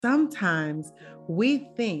Sometimes we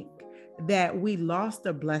think that we lost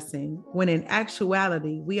a blessing when in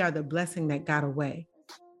actuality, we are the blessing that got away.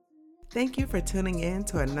 Thank you for tuning in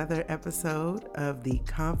to another episode of the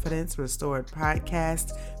Confidence Restored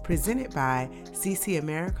podcast presented by CC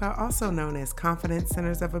America, also known as Confidence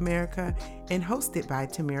Centers of America, and hosted by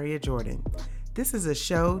Tamaria Jordan. This is a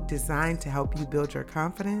show designed to help you build your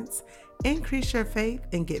confidence, increase your faith,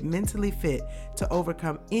 and get mentally fit to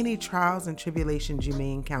overcome any trials and tribulations you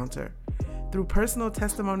may encounter. Through personal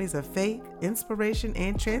testimonies of faith, inspiration,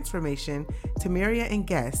 and transformation, Tamaria and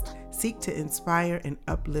guests seek to inspire and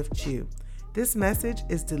uplift you. This message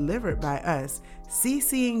is delivered by us,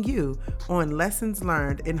 CCing you on lessons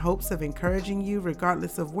learned in hopes of encouraging you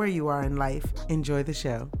regardless of where you are in life. Enjoy the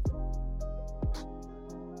show.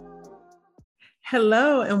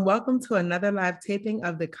 Hello, and welcome to another live taping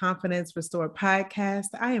of the Confidence Restored podcast.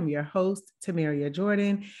 I am your host, Tamaria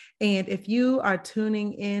Jordan. And if you are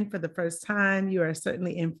tuning in for the first time, you are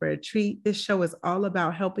certainly in for a treat. This show is all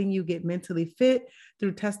about helping you get mentally fit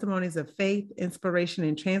through testimonies of faith, inspiration,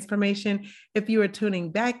 and transformation. If you are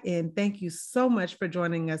tuning back in, thank you so much for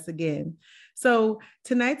joining us again. So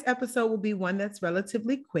tonight's episode will be one that's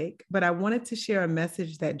relatively quick, but I wanted to share a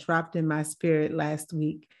message that dropped in my spirit last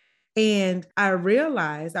week. And I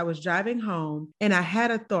realized I was driving home and I had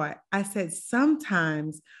a thought. I said,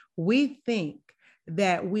 sometimes we think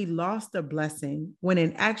that we lost a blessing when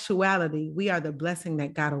in actuality, we are the blessing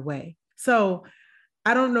that got away. So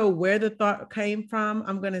I don't know where the thought came from.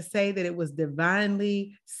 I'm going to say that it was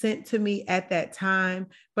divinely sent to me at that time.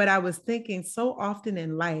 But I was thinking so often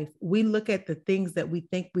in life, we look at the things that we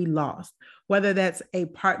think we lost, whether that's a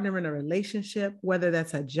partner in a relationship, whether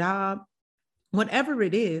that's a job. Whatever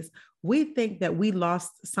it is, we think that we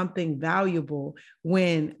lost something valuable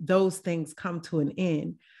when those things come to an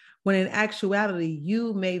end, when in actuality,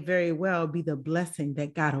 you may very well be the blessing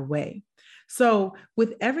that got away. So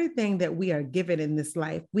with everything that we are given in this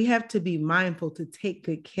life, we have to be mindful to take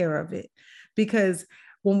good care of it. Because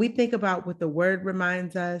when we think about what the word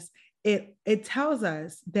reminds us, it tells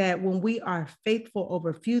us that when we are faithful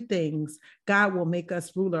over few things, God will make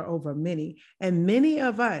us ruler over many. And many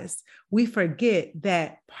of us, we forget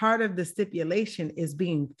that part of the stipulation is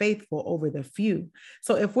being faithful over the few.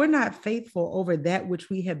 So if we're not faithful over that which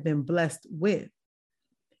we have been blessed with,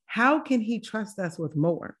 how can he trust us with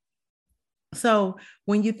more? So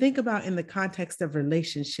when you think about in the context of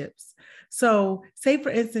relationships, so say for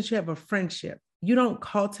instance, you have a friendship, you don't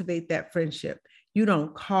cultivate that friendship. You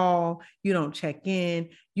don't call, you don't check in,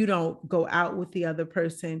 you don't go out with the other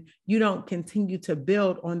person, you don't continue to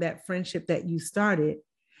build on that friendship that you started.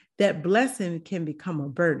 That blessing can become a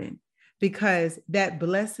burden because that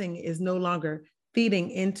blessing is no longer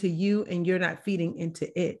feeding into you and you're not feeding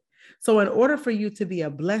into it. So in order for you to be a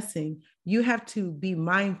blessing, you have to be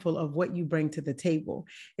mindful of what you bring to the table.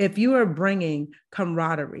 If you are bringing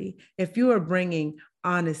camaraderie, if you are bringing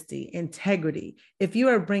honesty, integrity, if you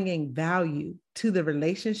are bringing value to the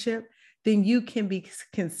relationship, then you can be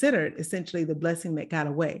considered essentially the blessing that got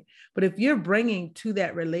away. But if you're bringing to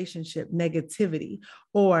that relationship negativity,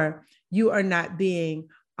 or you are not being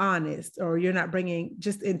honest, or you're not bringing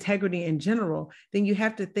just integrity in general, then you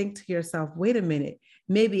have to think to yourself, wait a minute,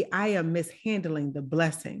 maybe I am mishandling the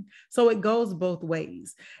blessing. So it goes both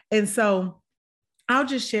ways. And so I'll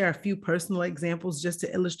just share a few personal examples just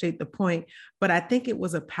to illustrate the point, but I think it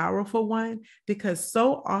was a powerful one because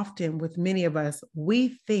so often with many of us,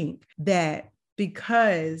 we think that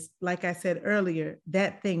because, like I said earlier,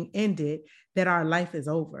 that thing ended, that our life is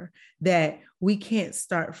over, that we can't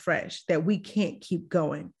start fresh, that we can't keep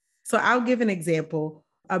going. So I'll give an example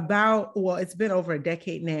it's been over a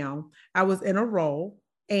decade now. I was in a role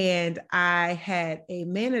and I had a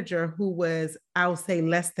manager who was, I'll say,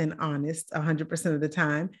 less than honest 100% of the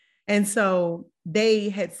time. And so they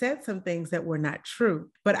had said some things that were not true.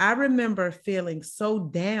 But I remember feeling so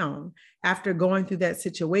down after going through that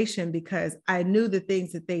situation because I knew the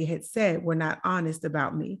things that they had said were not honest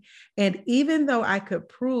about me. And even though I could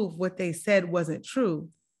prove what they said wasn't true,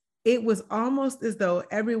 it was almost as though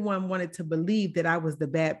everyone wanted to believe that I was the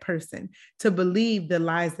bad person, to believe the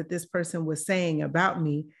lies that this person was saying about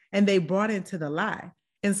me, and they bought into the lie.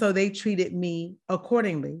 And so they treated me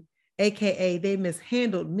accordingly, AKA they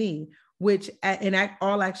mishandled me, which in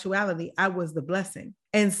all actuality, I was the blessing.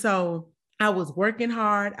 And so I was working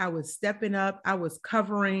hard. I was stepping up. I was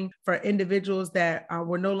covering for individuals that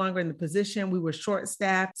were no longer in the position. We were short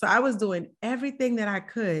staffed. So I was doing everything that I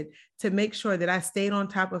could to make sure that I stayed on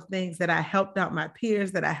top of things, that I helped out my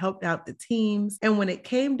peers, that I helped out the teams. And when it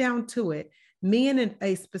came down to it, me and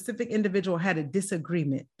a specific individual had a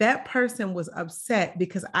disagreement. That person was upset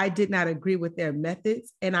because I did not agree with their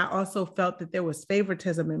methods. And I also felt that there was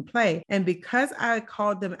favoritism in play. And because I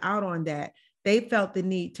called them out on that, they felt the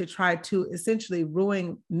need to try to essentially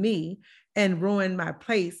ruin me and ruin my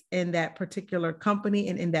place in that particular company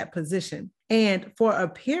and in that position. And for a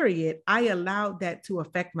period, I allowed that to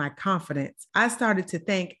affect my confidence. I started to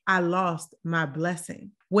think I lost my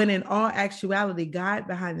blessing, when in all actuality, God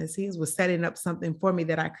behind the scenes was setting up something for me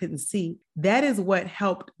that I couldn't see. That is what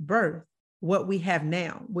helped birth what we have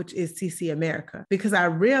now, which is CC America, because I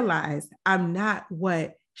realized I'm not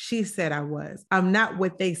what she said I was. I'm not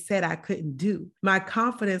what they said I couldn't do. My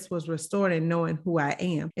confidence was restored in knowing who I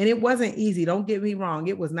am. And it wasn't easy. Don't get me wrong.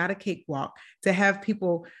 It was not a cakewalk to have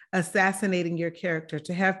people assassinating your character,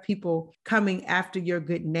 to have people coming after your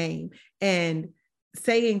good name and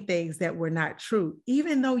saying things that were not true.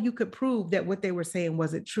 Even though you could prove that what they were saying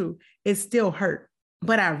wasn't true, it still hurt.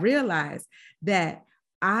 But I realized that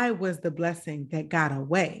I was the blessing that got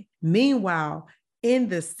away. Meanwhile, in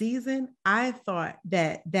the season, I thought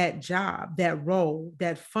that that job, that role,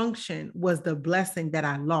 that function was the blessing that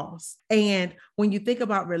I lost. And when you think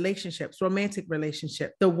about relationships, romantic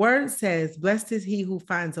relationship, the word says, blessed is he who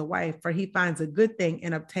finds a wife, for he finds a good thing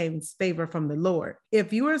and obtains favor from the Lord.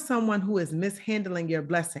 If you are someone who is mishandling your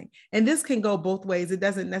blessing, and this can go both ways, it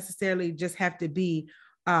doesn't necessarily just have to be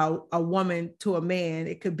a woman to a man.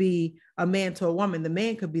 It could be a man to a woman. The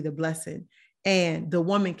man could be the blessing, and the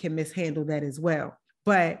woman can mishandle that as well.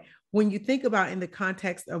 But when you think about in the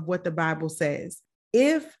context of what the Bible says,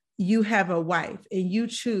 if you have a wife and you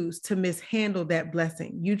choose to mishandle that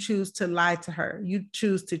blessing, you choose to lie to her, you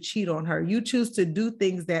choose to cheat on her, you choose to do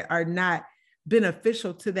things that are not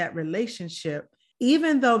beneficial to that relationship,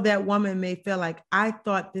 even though that woman may feel like, I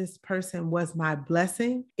thought this person was my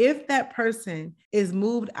blessing, if that person is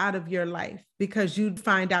moved out of your life because you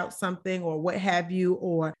find out something or what have you,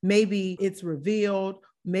 or maybe it's revealed,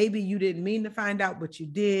 maybe you didn't mean to find out, but you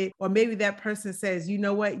did, or maybe that person says, you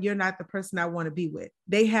know what, you're not the person I want to be with.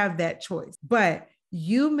 They have that choice. But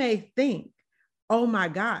you may think, oh my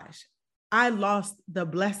gosh, I lost the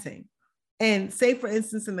blessing. And say, for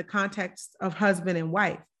instance, in the context of husband and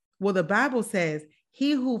wife, well, the Bible says,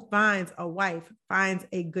 he who finds a wife finds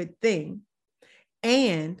a good thing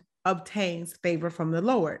and obtains favor from the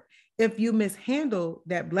Lord. If you mishandle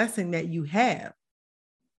that blessing that you have,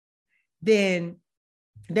 then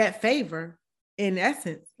that favor, in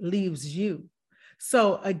essence, leaves you.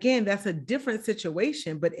 So again, that's a different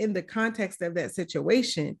situation, but in the context of that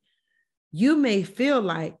situation, you may feel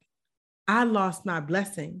like, I lost my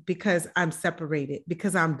blessing because I'm separated,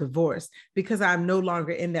 because I'm divorced, because I'm no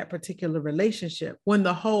longer in that particular relationship. When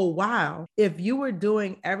the whole while, if you were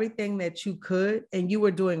doing everything that you could and you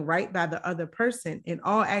were doing right by the other person, in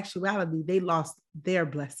all actuality, they lost their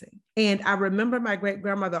blessing. And I remember my great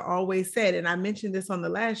grandmother always said, and I mentioned this on the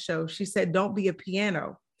last show, she said, don't be a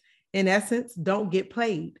piano. In essence, don't get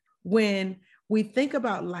played. When we think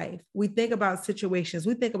about life, we think about situations,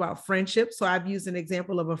 we think about friendship. So I've used an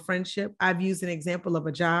example of a friendship. I've used an example of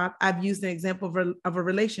a job. I've used an example of a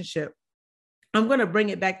relationship. I'm going to bring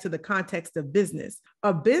it back to the context of business.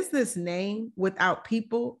 A business name without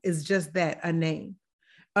people is just that, a name.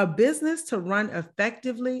 A business to run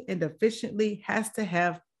effectively and efficiently has to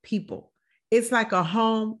have people. It's like a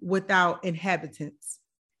home without inhabitants.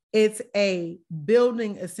 It's a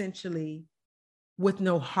building essentially with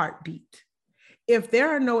no heartbeat. If there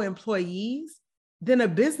are no employees, then a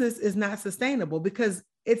business is not sustainable because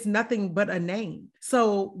it's nothing but a name.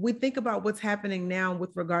 So we think about what's happening now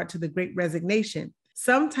with regard to the Great Resignation.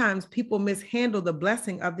 Sometimes people mishandle the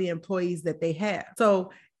blessing of the employees that they have.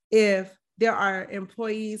 So if there are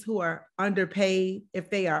employees who are underpaid, if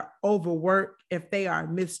they are overworked, if they are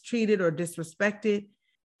mistreated or disrespected,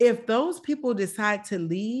 if those people decide to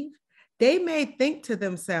leave, they may think to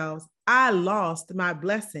themselves, I lost my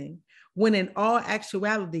blessing, when in all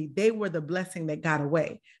actuality, they were the blessing that got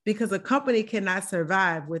away, because a company cannot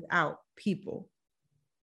survive without people.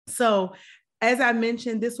 So as I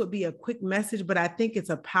mentioned, this would be a quick message, but I think it's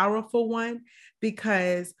a powerful one,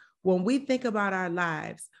 because when we think about our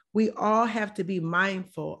lives, we all have to be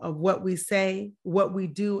mindful of what we say, what we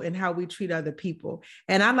do, and how we treat other people.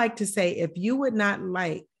 And I like to say, if you would not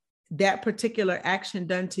like that particular action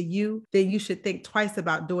done to you, then you should think twice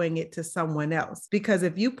about doing it to someone else. Because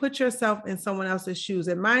if you put yourself in someone else's shoes,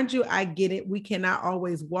 and mind you, I get it, we cannot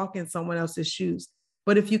always walk in someone else's shoes.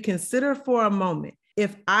 But if you consider for a moment,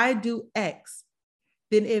 if I do X,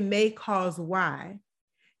 then it may cause Y,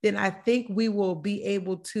 then I think we will be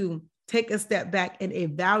able to take a step back and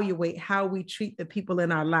evaluate how we treat the people in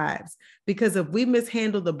our lives. Because if we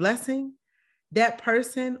mishandle the blessing, that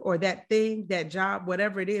person or that thing, that job,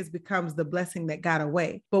 whatever it is, becomes the blessing that got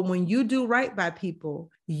away. But when you do right by people,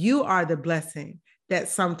 you are the blessing that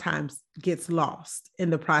sometimes gets lost in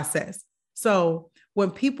the process. So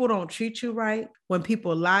when people don't treat you right, when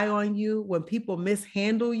people lie on you, when people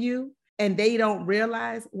mishandle you, and they don't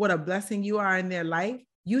realize what a blessing you are in their life,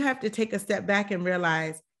 you have to take a step back and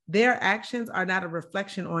realize their actions are not a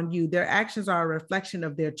reflection on you. Their actions are a reflection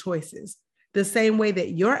of their choices, the same way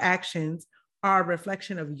that your actions are a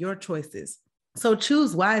reflection of your choices. So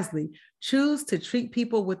choose wisely. Choose to treat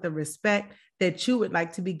people with the respect that you would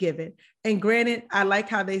like to be given. And granted, I like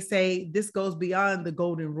how they say this goes beyond the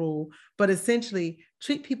golden rule, but essentially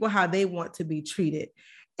treat people how they want to be treated.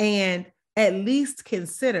 And at least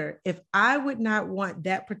consider, if I would not want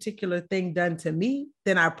that particular thing done to me,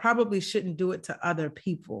 then I probably shouldn't do it to other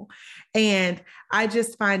people. And I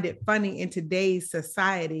just find it funny in today's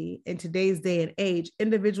society, in today's day and age,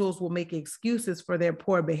 individuals will make excuses for their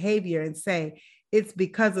poor behavior and say, it's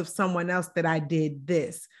because of someone else that I did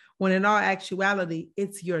this, when in all actuality,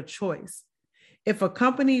 it's your choice. If a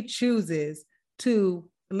company chooses to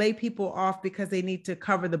lay people off because they need to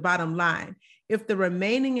cover the bottom line, if the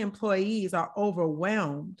remaining employees are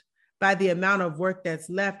overwhelmed by the amount of work that's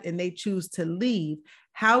left and they choose to leave,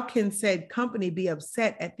 how can said company be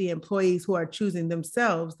upset at the employees who are choosing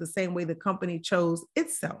themselves the same way the company chose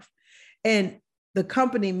itself? And the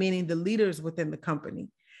company, meaning the leaders within the company.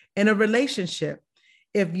 In a relationship,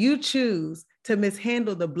 if you choose to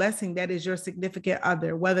mishandle the blessing that is your significant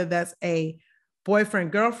other, whether that's a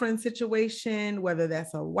boyfriend, girlfriend situation, whether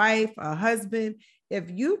that's a wife, a husband, if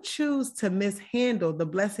you choose to mishandle the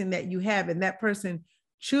blessing that you have and that person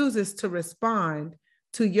chooses to respond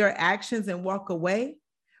to your actions and walk away,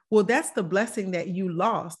 well, that's the blessing that you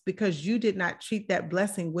lost because you did not treat that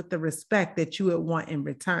blessing with the respect that you would want in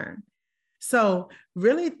return. So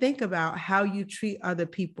really think about how you treat other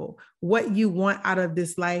people, what you want out of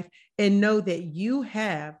this life, and know that you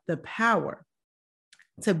have the power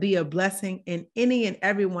to be a blessing in any and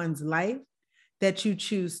everyone's life that you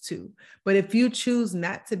choose to. But if you choose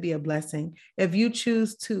not to be a blessing, if you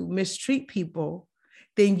choose to mistreat people,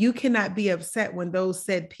 then you cannot be upset when those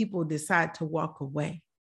said people decide to walk away.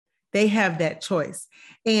 They have that choice.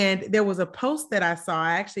 And there was a post that I saw.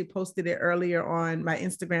 I actually posted it earlier on my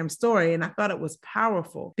Instagram story, and I thought it was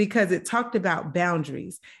powerful because it talked about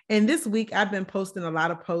boundaries. And this week, I've been posting a lot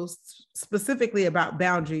of posts specifically about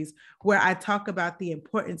boundaries where I talk about the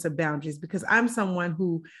importance of boundaries because I'm someone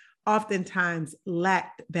who oftentimes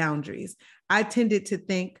lacked boundaries. I tended to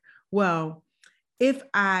think, well, if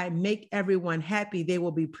I make everyone happy, they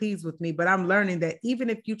will be pleased with me. But I'm learning that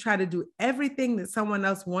even if you try to do everything that someone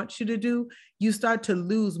else wants you to do, you start to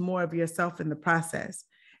lose more of yourself in the process.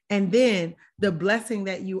 And then the blessing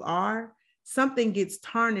that you are, something gets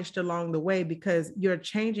tarnished along the way because you're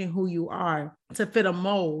changing who you are to fit a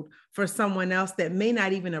mold for someone else that may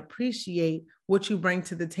not even appreciate what you bring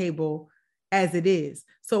to the table as it is.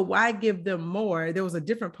 So why give them more? There was a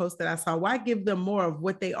different post that I saw. Why give them more of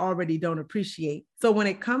what they already don't appreciate? So when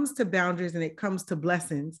it comes to boundaries and it comes to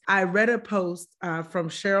blessings, I read a post from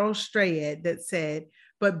Cheryl Strayed that said,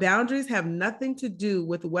 but boundaries have nothing to do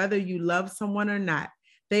with whether you love someone or not.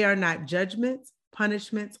 They are not judgments,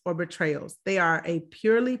 punishments, or betrayals. They are a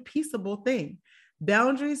purely peaceable thing.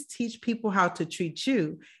 Boundaries teach people how to treat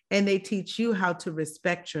you, and they teach you how to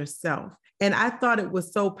respect yourself. And I thought it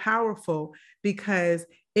was so powerful because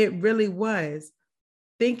it really was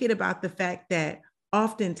thinking about the fact that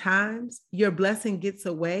oftentimes your blessing gets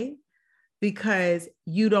away because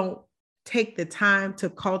you don't take the time to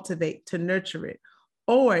cultivate, to nurture it.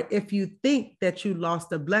 Or if you think that you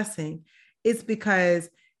lost a blessing, it's because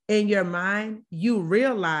in your mind, you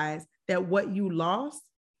realize that what you lost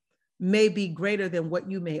may be greater than what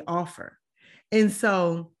you may offer. And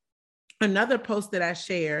so another post that I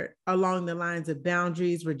shared along the lines of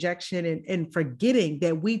boundaries, rejection, and forgetting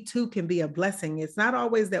that we too can be a blessing. It's not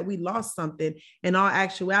always that we lost something. In all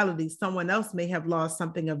actuality, someone else may have lost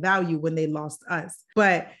something of value when they lost us.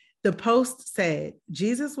 But the post said,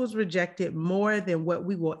 Jesus was rejected more than what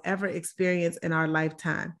we will ever experience in our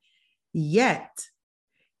lifetime. Yet,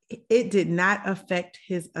 it did not affect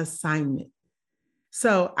his assignment.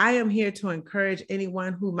 So I am here to encourage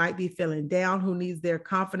anyone who might be feeling down, who needs their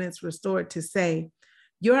confidence restored, to say,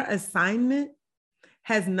 your assignment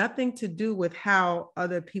has nothing to do with how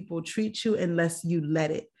other people treat you unless you let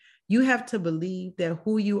it. You have to believe that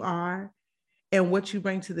who you are and what you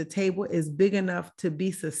bring to the table is big enough to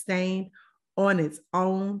be sustained on its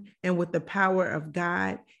own and with the power of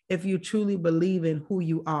God if you truly believe in who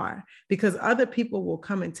you are. Because other people will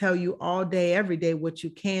come and tell you all day, every day, what you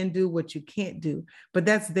can do, what you can't do, but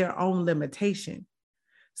that's their own limitation.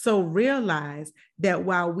 So realize that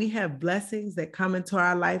while we have blessings that come into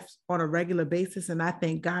our life on a regular basis, and I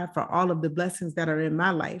thank God for all of the blessings that are in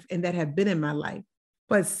my life and that have been in my life,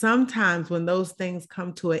 but sometimes when those things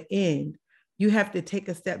come to an end, you have to take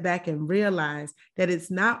a step back and realize that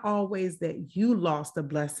it's not always that you lost a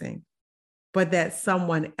blessing, but that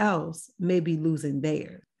someone else may be losing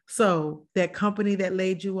theirs. So that company that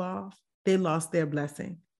laid you off, they lost their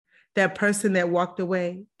blessing. That person that walked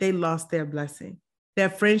away, they lost their blessing.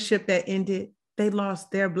 That friendship that ended, they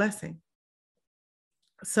lost their blessing.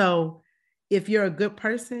 So if you're a good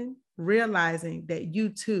person, realizing that you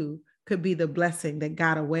too could be the blessing that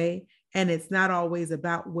got away, and it's not always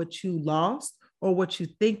about what you lost or what you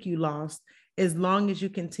think you lost. As long as you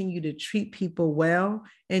continue to treat people well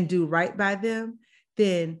and do right by them,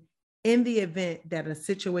 then in the event that a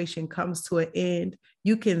situation comes to an end,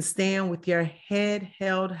 you can stand with your head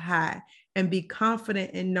held high and be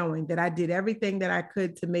confident in knowing that I did everything that I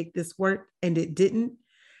could to make this work and it didn't.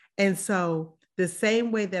 And so the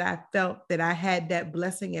same way that I felt that I had that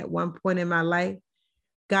blessing at one point in my life,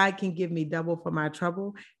 God can give me double for my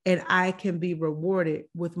trouble, and I can be rewarded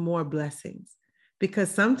with more blessings. Because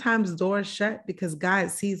sometimes doors shut because God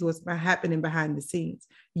sees what's happening behind the scenes.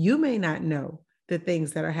 You may not know the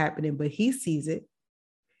things that are happening, but He sees it.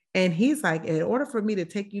 And He's like, in order for me to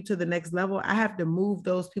take you to the next level, I have to move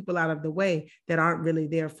those people out of the way that aren't really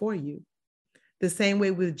there for you. The same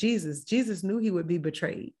way with Jesus. Jesus knew He would be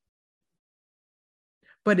betrayed,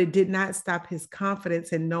 but it did not stop His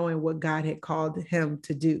confidence in knowing what God had called Him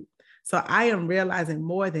to do. So I am realizing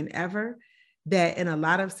more than ever that in a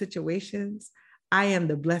lot of situations, I am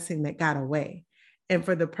the blessing that got away. And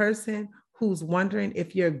for the person who's wondering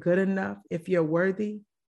if you're good enough, if you're worthy,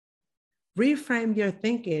 reframe your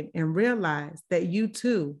thinking and realize that you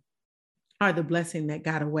too are the blessing that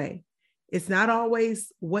got away. It's not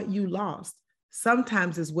always what you lost.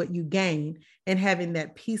 Sometimes it's what you gain, and having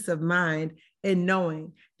that peace of mind and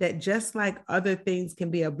knowing that just like other things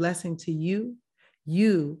can be a blessing to you,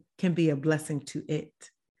 you can be a blessing to it.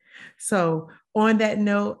 So on that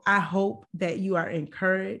note, I hope that you are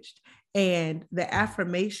encouraged, and the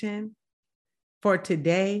affirmation for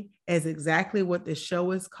today is exactly what the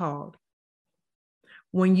show is called.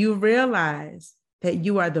 When you realize that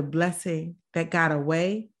you are the blessing that got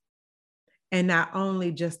away, and not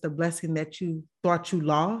only just the blessing that you thought you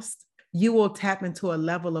lost, you will tap into a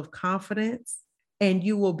level of confidence, and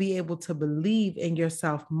you will be able to believe in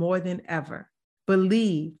yourself more than ever.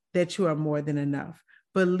 Believe that you are more than enough.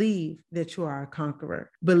 Believe that you are a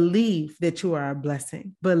conqueror. Believe that you are a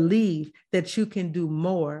blessing. Believe that you can do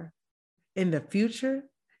more in the future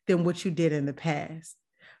than what you did in the past.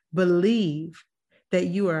 Believe that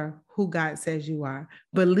you are who God says you are.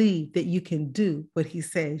 Believe that you can do what He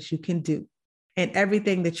says you can do. And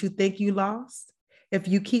everything that you think you lost, if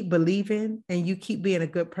you keep believing and you keep being a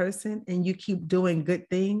good person and you keep doing good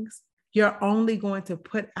things, you're only going to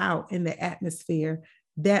put out in the atmosphere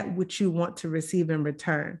that which you want to receive in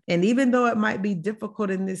return. And even though it might be difficult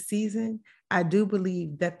in this season, I do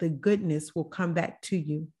believe that the goodness will come back to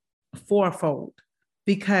you fourfold.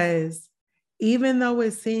 Because even though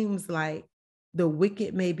it seems like the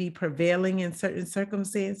wicked may be prevailing in certain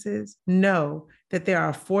circumstances, know that there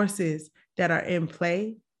are forces that are in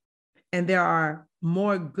play, and there are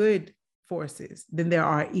more good forces than there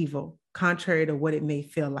are evil, contrary to what it may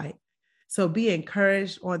feel like. So be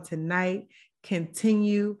encouraged on tonight.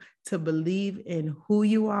 Continue to believe in who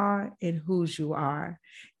you are and whose you are.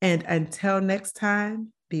 And until next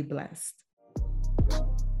time, be blessed.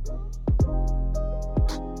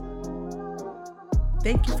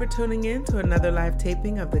 Thank you for tuning in to another live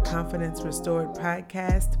taping of the Confidence Restored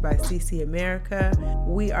podcast by CC America.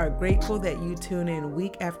 We are grateful that you tune in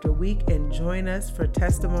week after week and join us for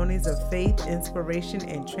testimonies of faith, inspiration,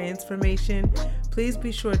 and transformation. Please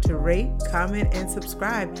be sure to rate, comment, and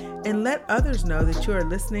subscribe, and let others know that you are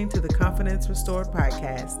listening to the Confidence Restored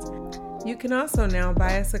podcast. You can also now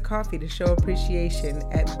buy us a coffee to show appreciation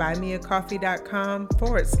at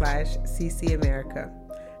buymeacoffee.com/CC America.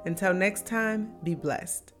 Until next time, be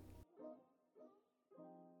blessed.